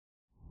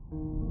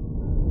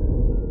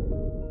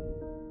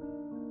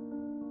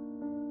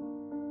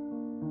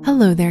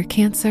Hello there,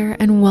 Cancer,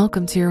 and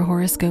welcome to your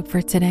horoscope for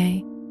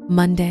today,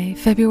 Monday,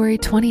 February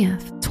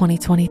 20th,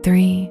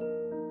 2023.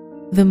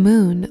 The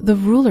moon, the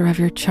ruler of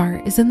your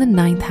chart, is in the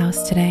 9th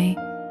house today,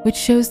 which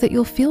shows that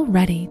you'll feel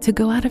ready to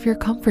go out of your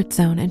comfort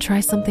zone and try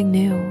something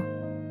new.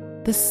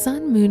 The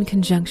sun-moon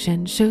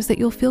conjunction shows that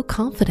you'll feel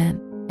confident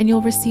and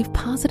you'll receive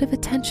positive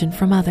attention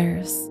from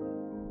others.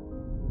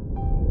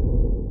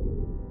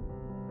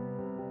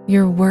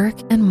 Your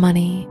work and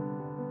money.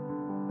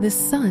 The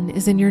sun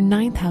is in your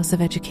 9th house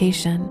of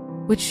education,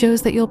 which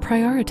shows that you'll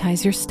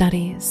prioritize your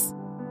studies.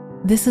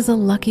 This is a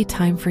lucky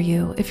time for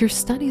you if your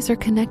studies are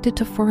connected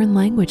to foreign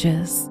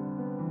languages.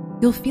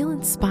 You'll feel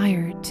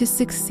inspired to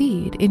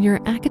succeed in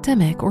your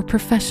academic or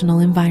professional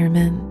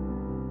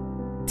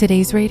environment.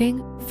 Today's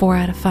rating, 4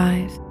 out of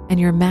 5,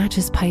 and your match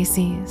is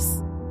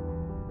Pisces.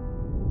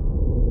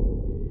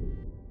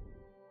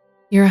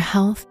 Your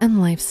health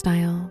and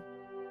lifestyle.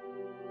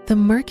 The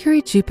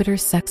Mercury-Jupiter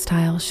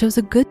sextile shows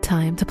a good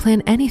time to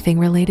plan anything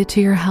related to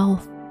your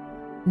health.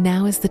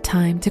 Now is the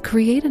time to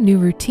create a new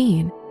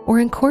routine or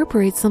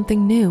incorporate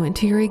something new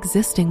into your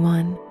existing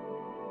one.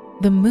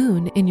 The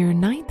moon in your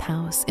 9th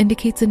house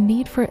indicates a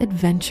need for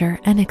adventure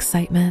and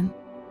excitement.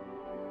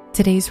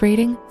 Today's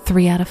rating,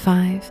 3 out of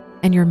 5,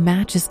 and your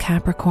match is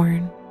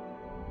Capricorn.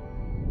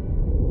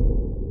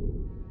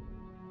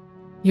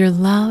 Your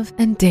love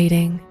and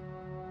dating.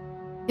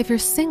 If you're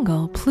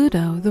single,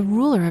 Pluto, the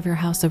ruler of your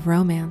house of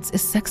romance,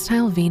 is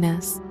sextile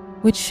Venus,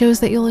 which shows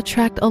that you'll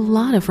attract a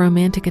lot of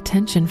romantic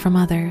attention from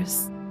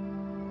others.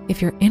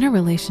 If you're in a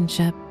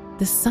relationship,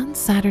 the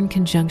Sun-Saturn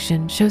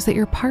conjunction shows that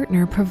your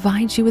partner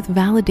provides you with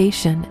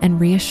validation and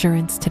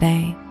reassurance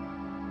today.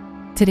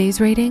 Today's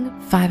rating,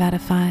 5 out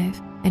of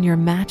 5, and your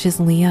match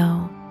is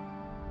Leo.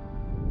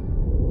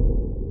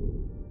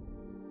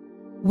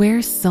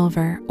 Wear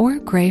silver or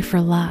gray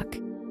for luck.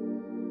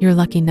 Your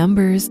lucky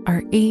numbers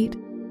are 8,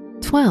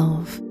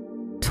 12,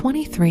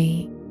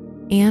 23,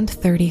 and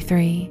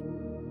 33.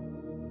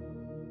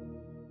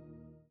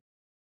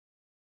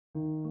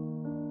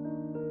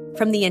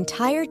 From the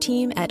entire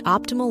team at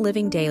Optimal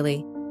Living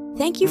Daily,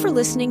 thank you for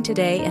listening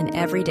today and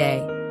every day.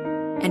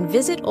 And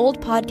visit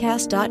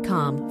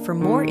oldpodcast.com for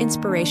more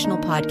inspirational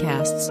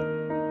podcasts.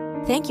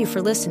 Thank you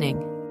for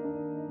listening.